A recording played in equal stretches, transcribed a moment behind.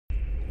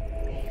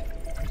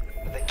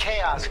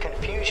chaos,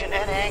 confusion,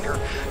 and anger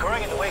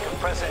growing in the wake of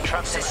President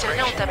Trump's Ces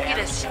Syriens ont appris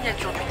la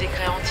signature du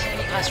décret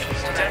anti-immigration.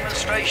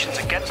 Demonstrations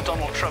against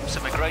Donald Trump's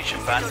immigration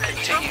ban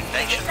continue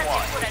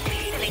nationwide.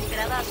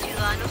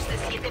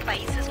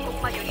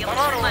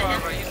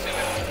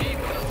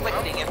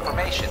 Conflicting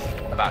information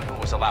about who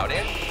was allowed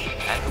in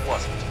and who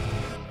wasn't.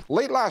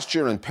 Late last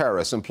year in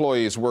Paris,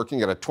 employees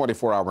working at a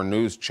 24-hour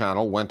news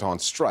channel went on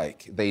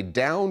strike. They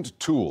downed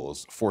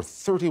tools for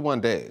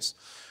 31 days.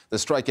 The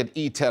strike at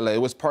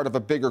Télé was part of a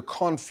bigger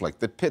conflict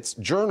that pits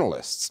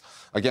journalists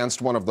against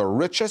one of the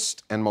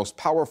richest and most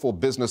powerful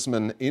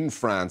businessmen in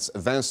France,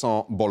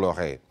 Vincent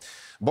Bollore.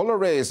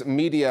 Bollore's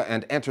media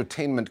and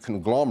entertainment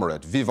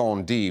conglomerate,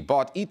 Vivendi,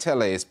 bought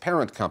Télé's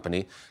parent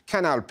company,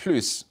 Canal+,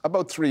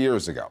 about 3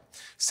 years ago.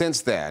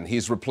 Since then,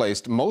 he's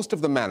replaced most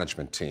of the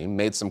management team,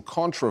 made some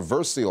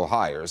controversial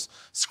hires,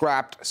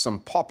 scrapped some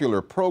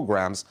popular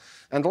programs,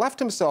 and left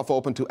himself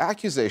open to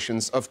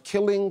accusations of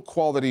killing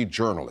quality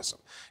journalism,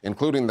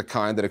 including the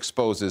kind that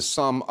exposes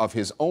some of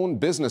his own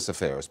business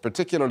affairs,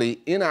 particularly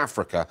in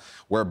Africa,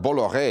 where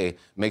Bollore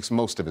makes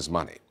most of his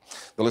money.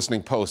 The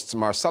Listening Post's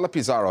Marcela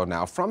Pizarro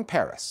now from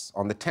Paris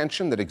on the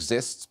tension that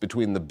exists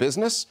between the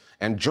business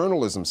and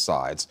journalism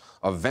sides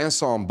of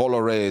Vincent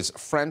Bollore's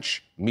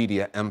French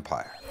media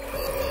empire.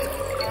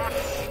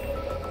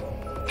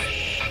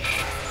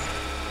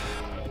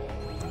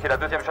 C'est la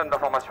deuxième chaîne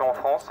d'information en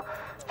France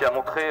qui a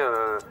montré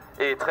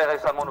et très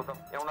récemment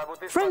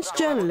French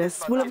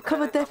journalists will have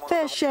covered their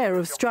fair share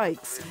of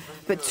strikes,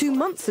 but 2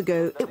 months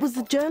ago it was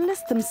the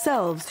journalists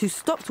themselves who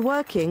stopped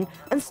working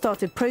and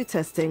started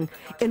protesting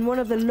in one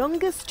of the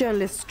longest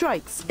journalist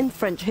strikes in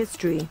French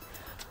history.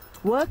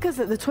 Workers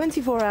at the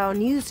 24-hour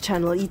news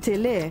channel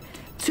Télé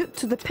took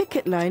to the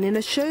picket line in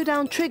a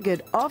showdown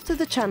triggered after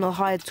the channel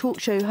hired talk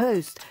show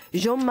host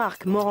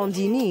Jean-Marc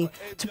Morandini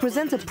to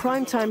present a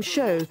primetime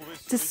show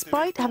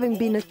despite having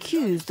been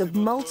accused of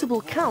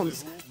multiple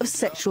counts of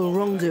sexual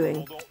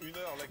wrongdoing.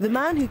 The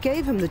man who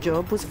gave him the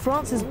job was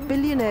France's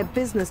billionaire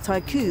business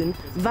tycoon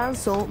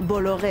Vincent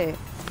Bollore.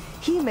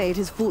 He made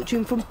his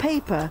fortune from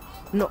paper,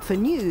 not for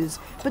news,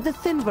 but the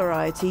thin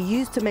variety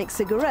used to make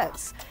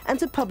cigarettes and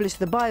to publish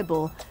the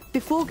Bible,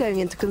 before going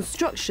into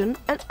construction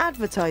and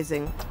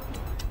advertising.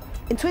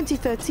 In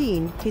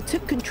 2013, he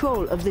took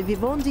control of the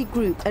Vivendi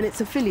Group and its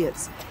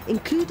affiliates,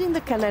 including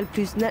the Canal+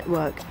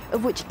 network,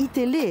 of which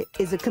Télé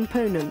is a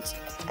component.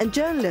 And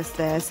journalists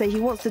there say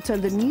he wants to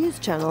turn the news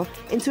channel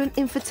into an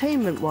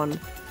infotainment one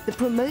that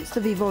promotes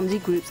the Vivendi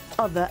Group's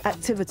other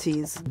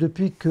activities.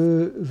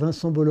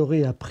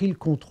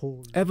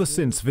 Ever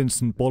since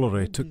Vincent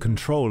Bollore took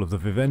control of the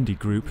Vivendi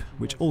Group,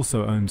 which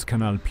also owns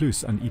Canal+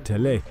 and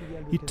Télé,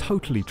 he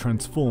totally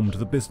transformed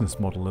the business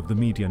model of the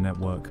media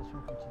network.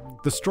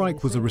 The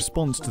strike was a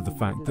response to the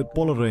fact that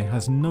Bollore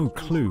has no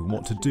clue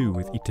what to do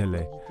with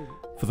Télé.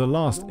 For the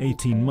last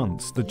 18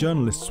 months, the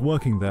journalists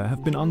working there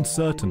have been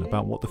uncertain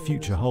about what the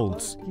future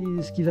holds.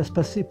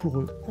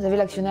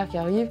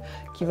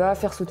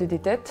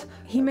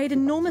 He made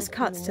enormous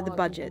cuts to the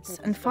budgets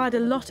and fired a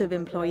lot of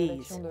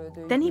employees.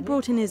 Then he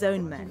brought in his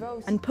own men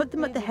and put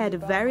them at the head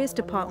of various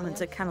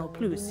departments at Canal+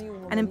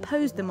 and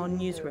imposed them on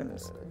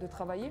newsrooms.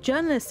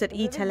 Journalists at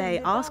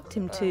Télé asked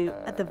him to,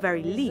 at the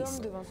very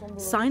least,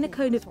 sign a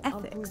code of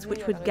ethics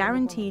which would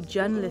guarantee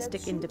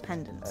journalistic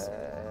independence.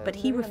 But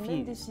he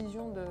refused.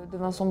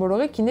 Vincent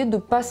Bollore qui n'est de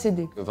pas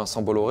céder.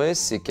 Vincent Bollore,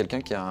 c'est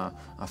quelqu'un qui est un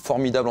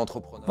formidable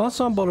entrepreneur.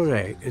 Vincent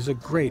Bollore is a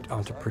great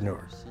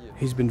entrepreneur.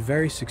 He's been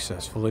very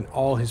successful in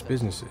all his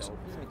businesses,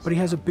 but he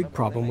has a big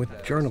problem with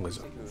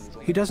journalism.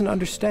 He doesn't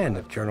understand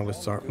that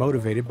journalists aren't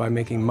motivated by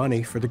making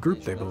money for the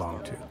group they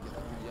belong to.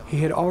 He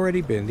had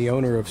already been the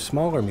owner of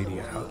smaller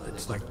media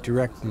outlets like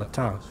Direct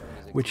Matin,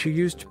 which he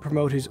used to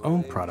promote his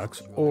own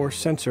products or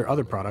censor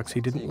other products he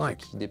didn't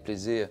like.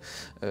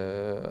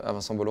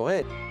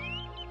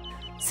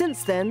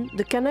 Since then,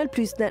 the Canal+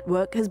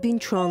 network has been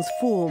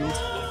transformed.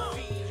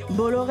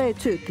 Bollore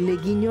took Les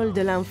Guignols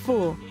de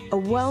l'Info, a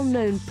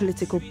well-known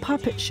political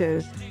puppet show,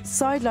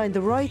 sidelined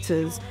the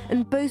writers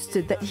and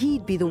boasted that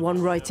he'd be the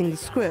one writing the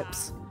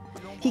scripts.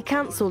 He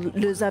cancelled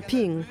Le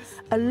Zapping,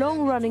 a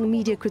long-running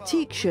media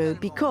critique show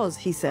because,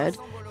 he said,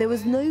 there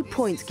was no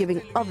point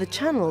giving other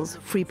channels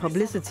free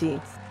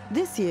publicity.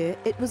 This year,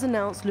 it was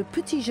announced Le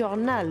Petit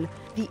Journal,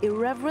 the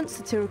irreverent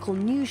satirical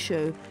news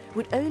show,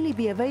 would only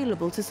be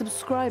available to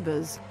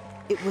subscribers.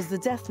 It was the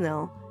death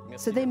knell,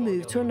 so they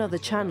moved to another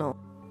channel.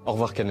 Au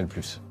revoir, Canal+.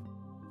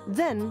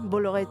 Then,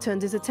 Bollore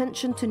turned his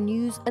attention to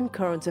news and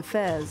current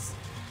affairs.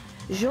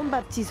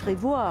 Jean-Baptiste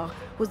Rivoire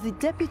was the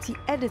deputy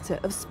editor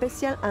of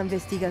Spécial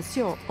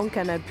Investigation on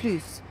Canal+.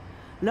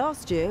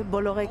 Last year,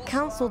 Bollore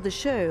cancelled the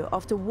show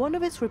after one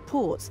of its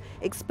reports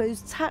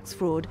exposed tax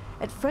fraud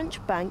at French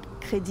bank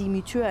Crédit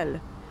Mutuel,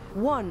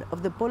 one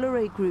of the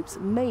Bollore Group's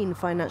main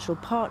financial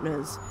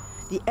partners.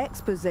 The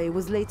exposé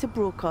was later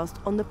broadcast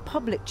on the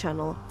public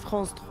channel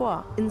France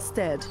 3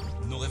 instead.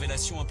 Nos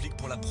révélations impliquent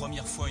pour la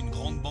première fois une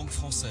grande banque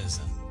française.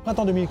 In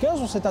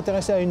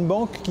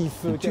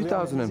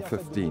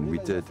 2015, we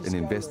did an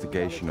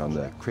investigation on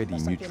the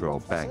Credit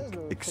Mutual Bank,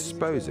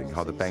 exposing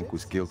how the bank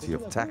was guilty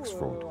of tax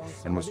fraud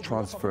and was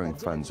transferring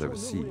funds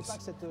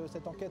overseas.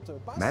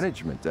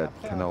 Management at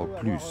Canal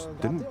Plus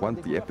didn't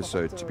want the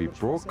episode to be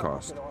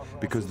broadcast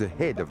because the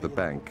head of the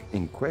bank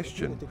in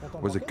question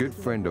was a good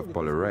friend of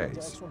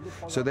Bollore's.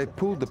 So they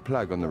pulled the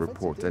plug on the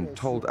report and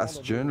told us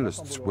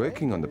journalists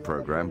working on the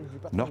program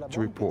not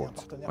to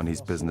report on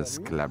his business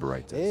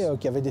collaborators.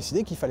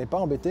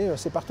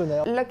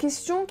 La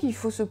question qu'il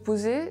faut se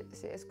poser,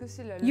 c'est est-ce que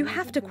c'est la... You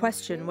have to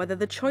question whether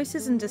the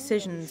choices and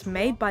decisions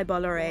made by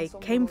Bollore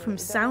came from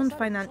sound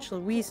financial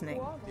reasoning,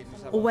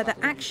 or whether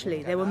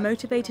actually they were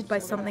motivated by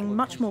something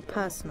much more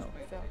personal.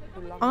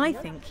 I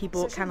think he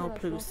bought Canal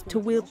Plus to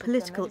wield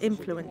political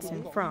influence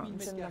in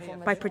France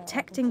by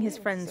protecting his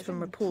friends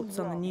from reports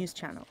on the news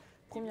channel.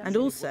 And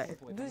also,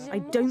 I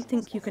don't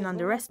think you can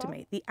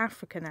underestimate the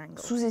African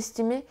angle.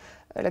 Sous-estimer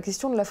la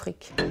question de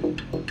l'Afrique.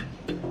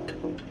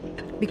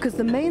 Because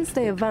the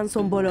mainstay of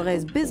Vincent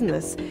Bollore's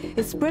business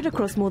is spread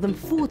across more than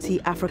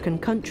 40 African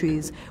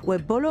countries, where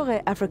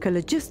Bollore Africa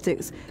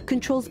Logistics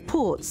controls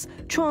ports,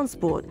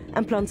 transport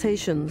and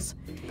plantations.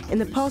 In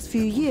the past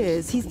few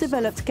years, he's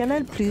developed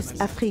Canal Plus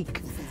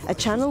Afrique, a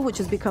channel which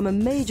has become a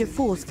major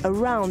force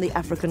around the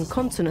African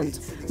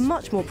continent,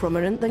 much more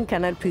prominent than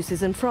Canal Plus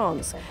is in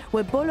France,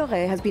 where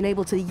Bollore has been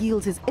able to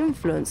yield his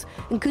influence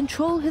and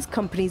control his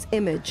company's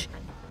image.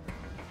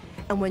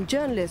 And when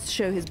journalists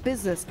show his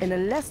business in a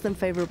less than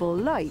favorable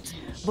light,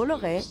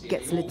 Bollore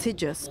gets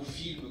litigious.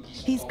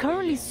 He's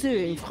currently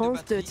suing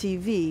France 2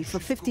 TV for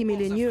 50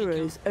 million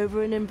euros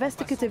over an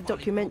investigative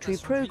documentary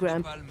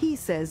program he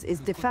says is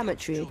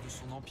defamatory.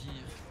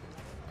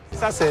 And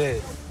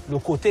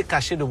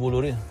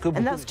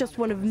that's just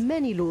one of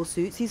many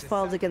lawsuits he's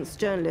filed against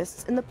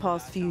journalists in the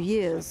past few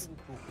years.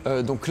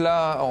 Donc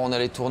là, on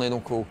allait tourner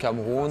donc au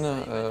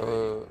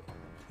Cameroun.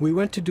 We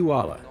went to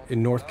Douala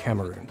in North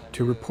Cameroon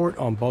to report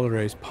on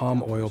Bollore's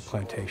palm oil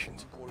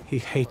plantations. He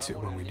hates it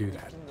when we do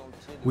that.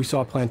 We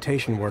saw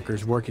plantation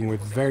workers working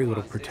with very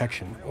little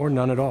protection, or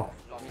none at all.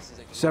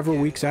 Several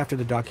weeks after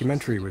the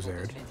documentary was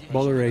aired,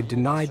 Bollore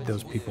denied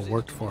those people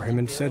worked for him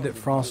and said that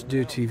France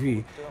 2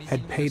 TV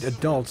had paid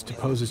adults to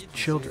pose as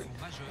children.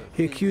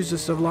 He accused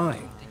us of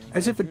lying,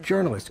 as if a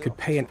journalist could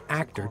pay an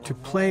actor to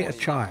play a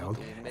child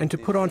and to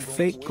put on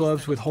fake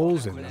gloves with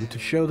holes in them to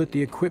show that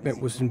the equipment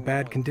was in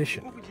bad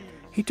condition.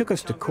 He took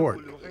us to court,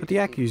 but the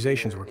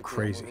accusations were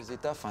crazy.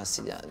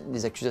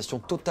 Des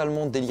accusations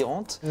totalement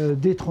délirantes.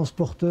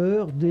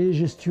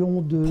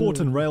 Port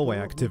and railway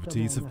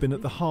activities have been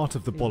at the heart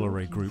of the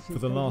Bollore Group for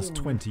the last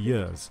 20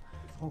 years.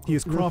 He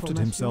has crafted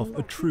himself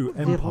a true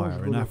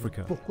empire in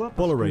Africa.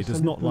 Bollore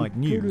does not like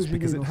news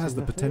because it has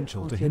the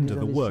potential to hinder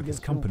the work his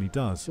company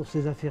does.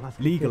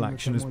 Legal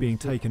action is being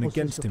taken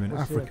against him in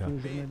Africa.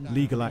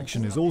 Legal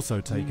action is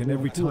also taken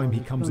every time he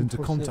comes into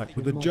contact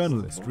with a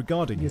journalist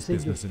regarding his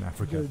business in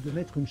Africa.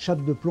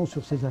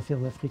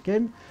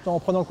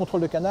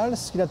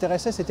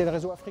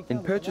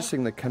 In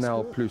purchasing the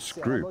Canal Plus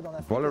group,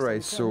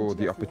 Bollore saw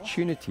the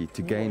opportunity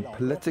to gain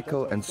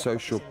political and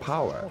social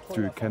power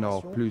through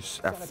Canal Plus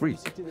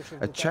Afrique,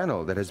 a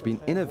channel that has been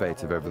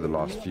innovative over the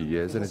last few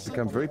years and has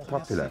become very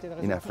popular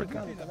in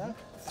Africa.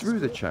 Through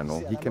the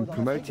channel, he can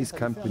promote his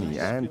company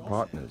and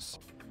partners.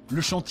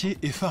 Le chantier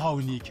est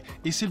pharaonique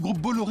et c'est le groupe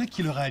Bollore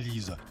qui le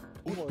réalise.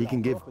 He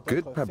can give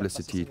good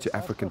publicity to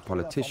African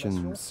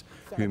politicians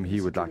whom he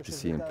would like to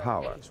see in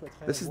power.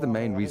 This is the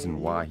main reason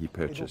why he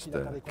purchased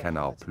the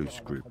Canal Plus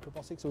group.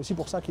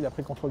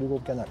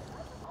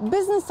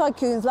 Business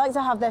tycoons like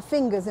to have their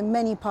fingers in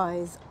many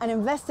pies, and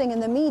investing in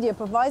the media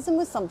provides them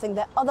with something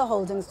that other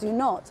holdings do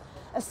not,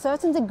 a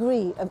certain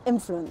degree of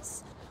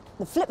influence.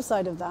 The flip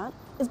side of that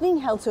is being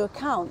held to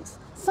account,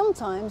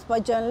 sometimes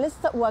by journalists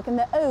that work in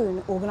their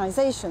own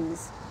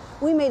organizations.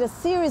 We made a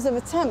series of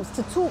attempts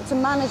to talk to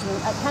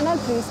management at Canal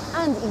Plus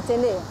and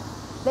ITélé.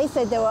 They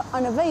said they were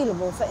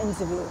unavailable for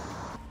interview.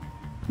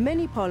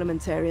 Many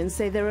parliamentarians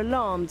say they're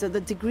alarmed at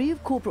the degree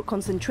of corporate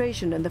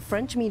concentration in the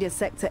French media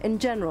sector in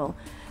general,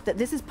 that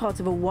this is part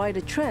of a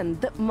wider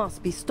trend that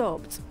must be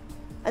stopped.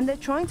 And they're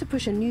trying to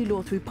push a new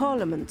law through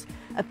Parliament,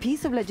 a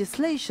piece of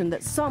legislation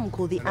that some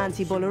call the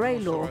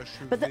anti-Bollore law,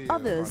 but that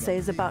others say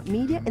is about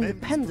media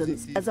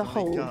independence as a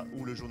whole.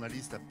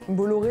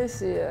 Bollore,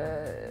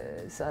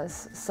 c'est un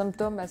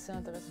symptôme assez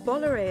intéressant.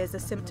 Bollore is a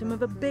symptom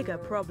of a bigger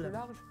problem.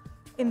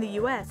 In the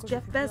US,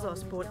 Jeff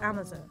Bezos bought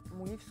Amazon.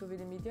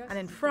 And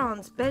in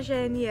France,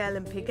 Berger & Niel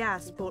and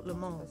Pegasus bought Le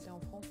Monde.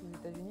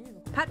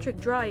 Patrick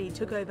Drahi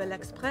took over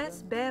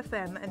L'Express,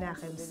 BFM and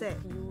RMC.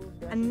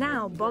 And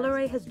now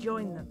Bollore has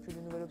joined them.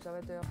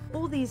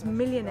 All these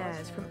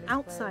millionaires from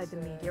outside the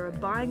media are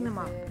buying them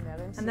up,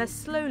 and they're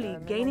slowly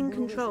gaining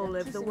control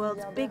over the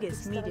world's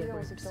biggest media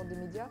groups.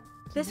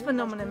 This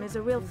phenomenon is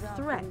a real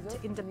threat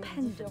to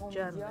independent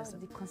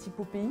journalism.